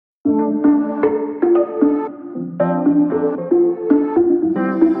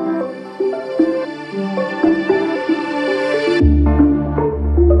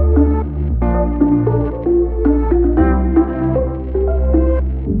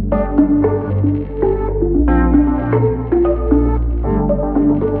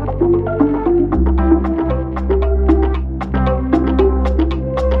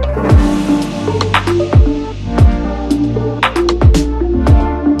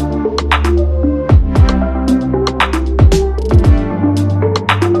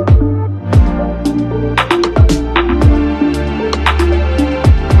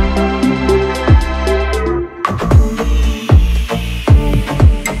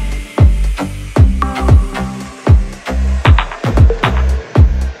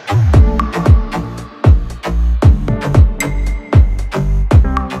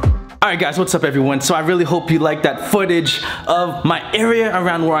Alright guys, what's up everyone? So I really hope you like that footage of my area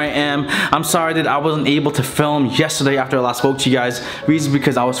around where I am. I'm sorry that I wasn't able to film yesterday after I last spoke to you guys. Reason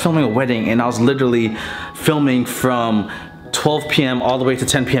because I was filming a wedding and I was literally filming from 12 p.m. all the way to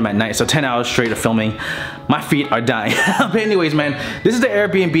 10 p.m. at night. So 10 hours straight of filming. My feet are dying. But anyways, man, this is the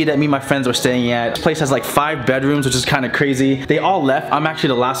Airbnb that me and my friends were staying at. This place has like 5 bedrooms, which is kind of crazy. They all left. I'm actually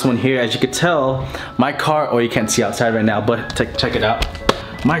the last one here. As you could tell, my car, oh, you can't see outside right now, but check it out.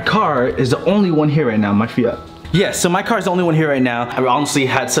 My car is the only one here right now. My feet up. Yeah, so my car is the only one here right now. I honestly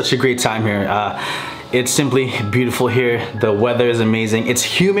had such a great time here. It's simply beautiful here. The weather is amazing. It's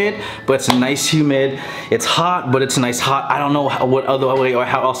humid, but it's a nice humid. It's hot, but it's a nice hot. I don't know what other way or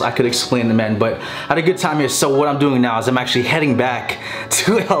how else I could explain it, man, but I had a good time here. So what I'm doing now is I'm actually heading back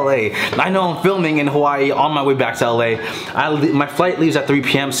to LA. I know I'm filming in Hawaii on my way back to LA. My flight leaves at 3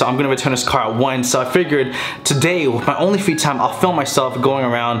 p.m. so I'm gonna return this car at 1. So I figured today, with my only free time, I'll film myself going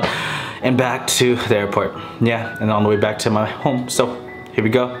around and back to the airport. Yeah, and on the way back to my home. So here we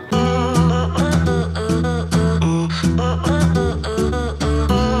go.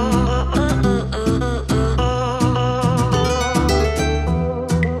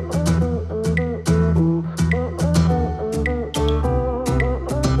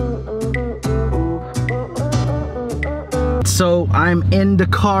 So I'm in the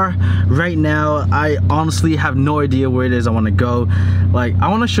car right now. I honestly have no idea where it is I want to go. Like, I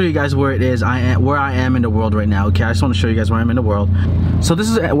want to show you guys where it is where I am in the world right now. Okay, I just want to show you guys where I'm in the world. So this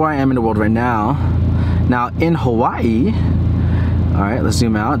is where I am in the world right now. Now in Hawaii, all right, let's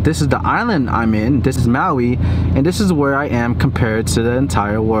zoom out. This is the island I'm in. This is Maui, and this is where I am compared to the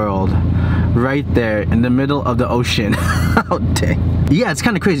entire world. Right there in the middle of the ocean. Oh dang. Yeah, it's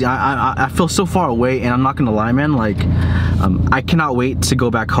kind of crazy. I feel so far away, and I'm not gonna lie, man. Like, I cannot wait to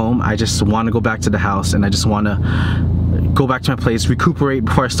go back home. I just want to go back to the house, and I just want to go back to my place, recuperate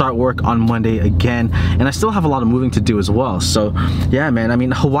before I start work on Monday again. And I still have a lot of moving to do as well. So yeah, man, I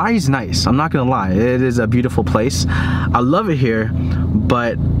mean, Hawaii's nice. I'm not gonna lie. It is a beautiful place. I love it here,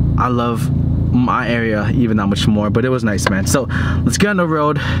 but I love my area even that much more. But it was nice, man. So let's get on the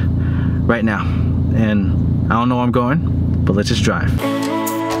road right now. And I don't know where I'm going, but let's just drive.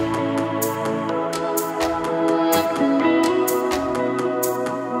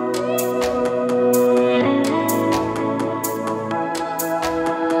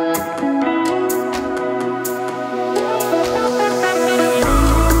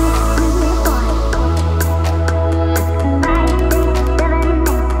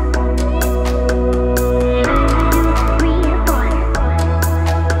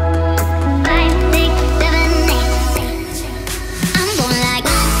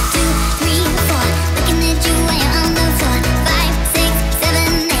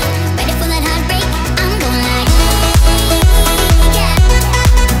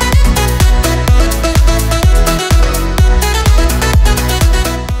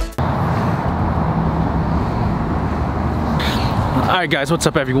 Alright guys, what's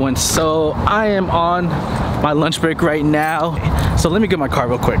up everyone? So I am on my lunch break right now. So let me get my car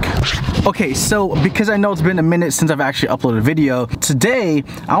real quick. Okay, so because I know it's been a minute since I've actually uploaded a video, today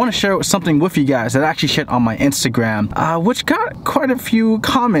I want to share something with you guys that I actually shared on my Instagram, which got quite a few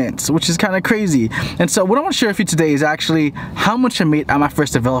comments, which is kind of crazy. And so what I want to share with you today is actually how much I made at my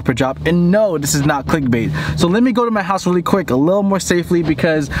first developer job. And no, this is not clickbait. So let me go to my house really quick, a little more safely,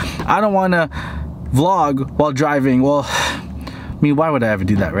 because I don't want to vlog while driving. Well, I mean, why would I ever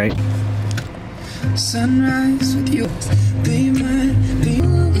do that, right? Sunrise with you, be mine, be you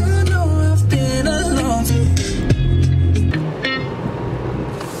know I've been alone.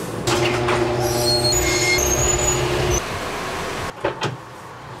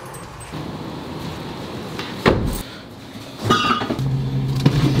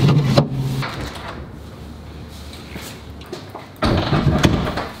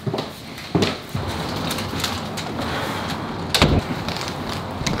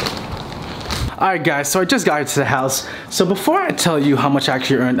 Alright guys, so I just got to the house. So before I tell you how much I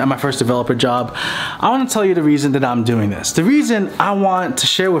actually earned at my first developer job, I want to tell you the reason that I'm doing this. The reason I want to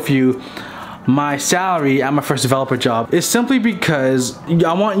share with you my salary at my first developer job is simply because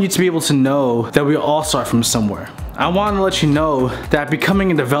I want you to be able to know that we all start from somewhere. I want to let you know that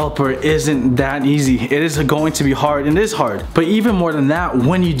becoming a developer isn't that easy. It is going to be hard, and it is hard. But even more than that,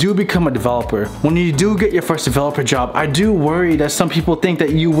 when you do become a developer, when you do get your first developer job, I do worry that some people think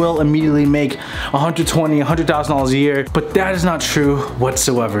that you will immediately make $120,000, $100,000 a year, but that is not true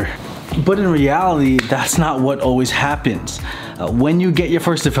whatsoever. But in reality, that's not what always happens. When you get your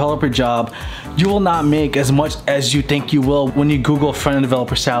first developer job, you will not make as much as you think you will when you Google front-end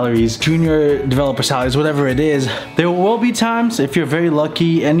developer salaries, junior developer salaries, whatever it is. There will be times, if you're very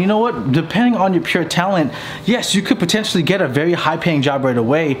lucky, and you know what, depending on your pure talent, yes, you could potentially get a very high-paying job right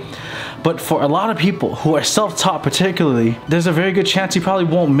away. But for a lot of people who are self-taught particularly, there's a very good chance you probably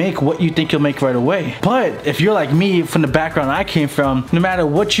won't make what you think you'll make right away. But if you're like me, from the background I came from, no matter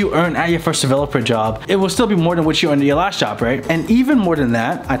what you earn at your first developer job, it will still be more than what you earned at your last job, right? And even more than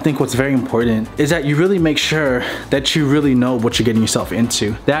that, I think what's very important is that you really make sure that you really know what you're getting yourself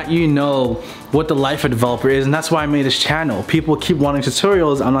into, that you know what the life of a developer is. And that's why I made this channel. People keep wanting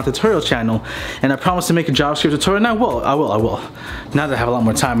tutorials. I'm not a tutorial channel, and I promise to make a JavaScript tutorial, and I will. Now that I have a lot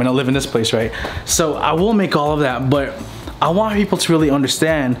more time and I live in this place, right? So I will make all of that, but I want people to really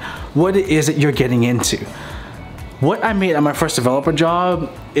understand what it is that you're getting into. What I made at my first developer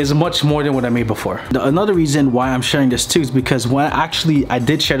job is much more than what I made before. Another reason why I'm sharing this too is because when I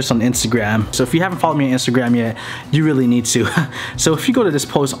did share this on Instagram. So if you haven't followed me on Instagram yet, you really need to. So if you go to this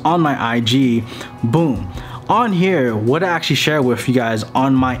post on my IG, boom. On here, what I actually share with you guys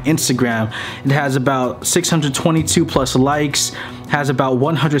on my Instagram, it has about 622 plus likes, has about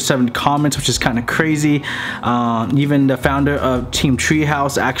 107 comments, which is kind of crazy. Even the founder of Team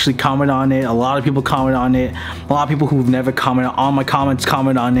Treehouse actually commented on it. A lot of people comment on it. A lot of people who've never commented on my comments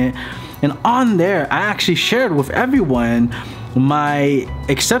comment on it. And on there, I actually shared with everyone my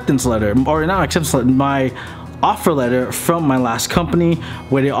acceptance letter, or not acceptance letter, my offer letter from my last company,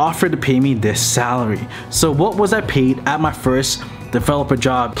 where they offered to pay me this salary. So what was I paid at my first developer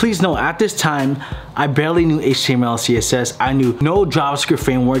job? Please know, at this time, I barely knew HTML, CSS. I knew no JavaScript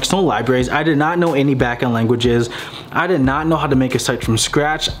frameworks, no libraries. I did not know any backend languages. I did not know how to make a site from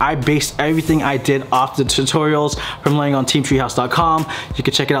scratch. I based everything I did off the tutorials from learning on teamtreehouse.com. You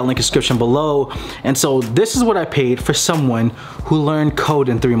can check it out, link in the description below. And so this is what I paid for someone who learned code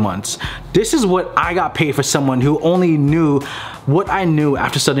in 3 months. This is what I got paid for someone who only knew what I knew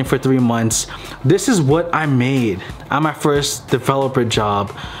after studying for 3 months. This is what I made at my first developer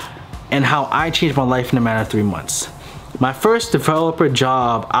job, and how I changed my life in a matter of 3 months. My first developer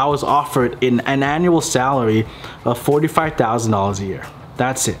job, I was offered an annual salary of $45,000 a year.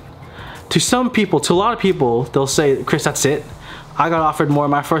 That's it. To some people, to a lot of people, they'll say, Chris, that's it? I got offered more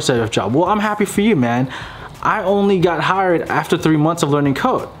in my first job. Well, I'm happy for you, man. I only got hired after 3 months of learning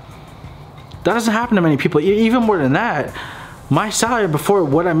code. That doesn't happen to many people. Even more than that, my salary before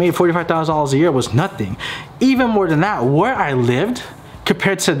what I made, $45,000 a year, was nothing. Even more than that, where I lived,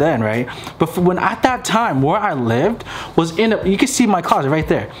 compared to then, right? But when at that time, where I lived was you can see my closet right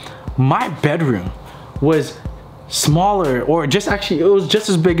there. My bedroom was smaller, or just actually, it was just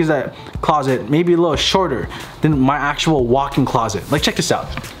as big as that closet, maybe a little shorter than my actual walk-in closet. Like, check this out.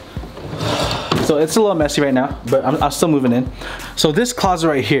 So it's a little messy right now, but I'm still moving in. So this closet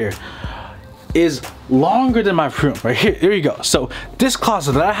right here is longer than my room right here. There you go. So this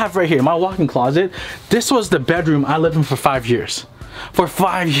closet that I have right here, my walk-in closet, this was the bedroom I lived in for 5 years. For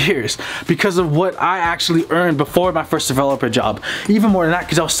 5 years, because of what I actually earned before my first developer job. Even more than that,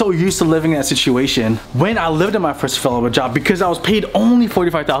 because I was so used to living in that situation. When I lived in my first developer job, because I was paid only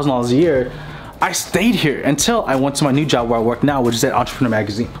 $45,000 a year, I stayed here until I went to my new job where I work now, which is at Entrepreneur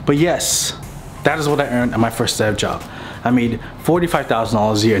Magazine. But yes, that is what I earned at my first dev job. I made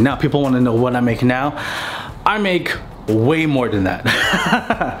 $45,000 a year. Now people want to know what I make now. I make way more than that.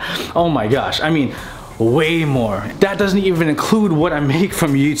 Oh my gosh, I mean, way more. That doesn't even include what I make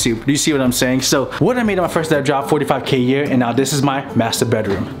from YouTube. Do you see what I'm saying? So what I made at my first dev job, $45K a year, and now this is my master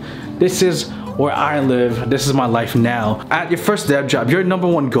bedroom. This is where I live. This is my life now. At your first dev job, your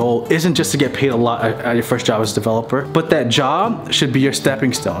 #1 goal isn't just to get paid a lot at your first job as a developer, but that job should be your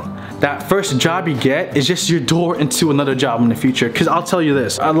stepping stone. That first job you get is just your door into another job in the future. Because I'll tell you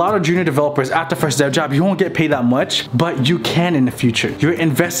this, a lot of junior developers at the first dev job, you won't get paid that much, but you can in the future. You're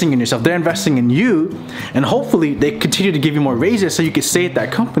investing in yourself. They're investing in you, and hopefully they continue to give you more raises so you can stay at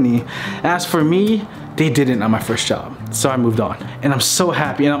that company. As for me, they didn't at my first job, so I moved on, and I'm so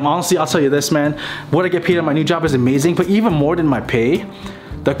happy. And honestly, I'll tell you this, man, what I get paid at my new job is amazing, but even more than my pay,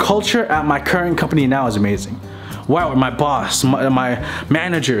 the culture at my current company now is amazing. Wow, my boss, my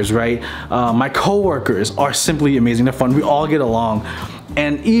managers, right, my coworkers are simply amazing. They're fun. We all get along.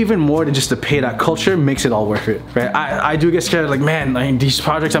 And even more than just the pay, that culture makes it all worth it, right? I do get scared, like, man, like, these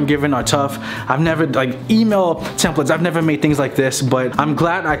projects I'm given are tough. I've never, like, email templates, I've never made things like this, but I'm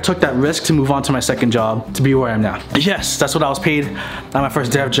glad I took that risk to move on to my second job to be where I am now. Yes, that's what I was paid at my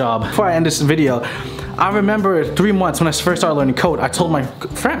first dev job. Before I end this video, I remember 3 months when I first started learning code, I told my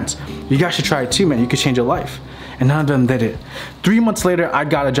friends, you guys should try it too, man, you could change your life. and none of them did it. 3 months later, I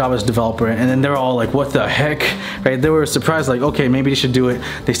got a job as a developer, and then they're all like, what the heck, right? They were surprised, like, okay, maybe they should do it.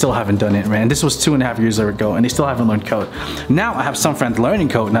 They still haven't done it, right? And this was 2.5 years ago, and they still haven't learned code. Now I have some friends learning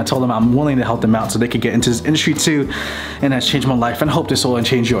code, and I told them I'm willing to help them out so they could get into this industry too, and that's changed my life, and I hope this will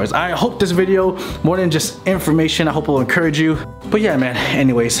change yours. I hope this video, more than just information, I hope it will encourage you. But yeah, man,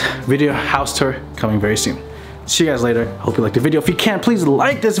 anyways, video house tour coming very soon. See you guys later. Hope you liked the video. If you can, please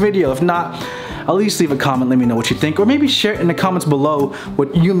like this video. If not, at least leave a comment, let me know what you think, or maybe share it in the comments below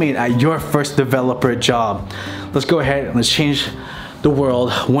what you made at your first developer job. Let's go ahead and let's change the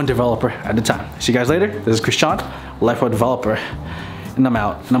world one developer at a time. See you guys later. This is Christian, Lifewell Developer, and I'm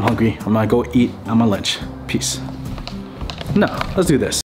out, and I'm hungry. I'm gonna go eat on my lunch. Peace. No, let's do this.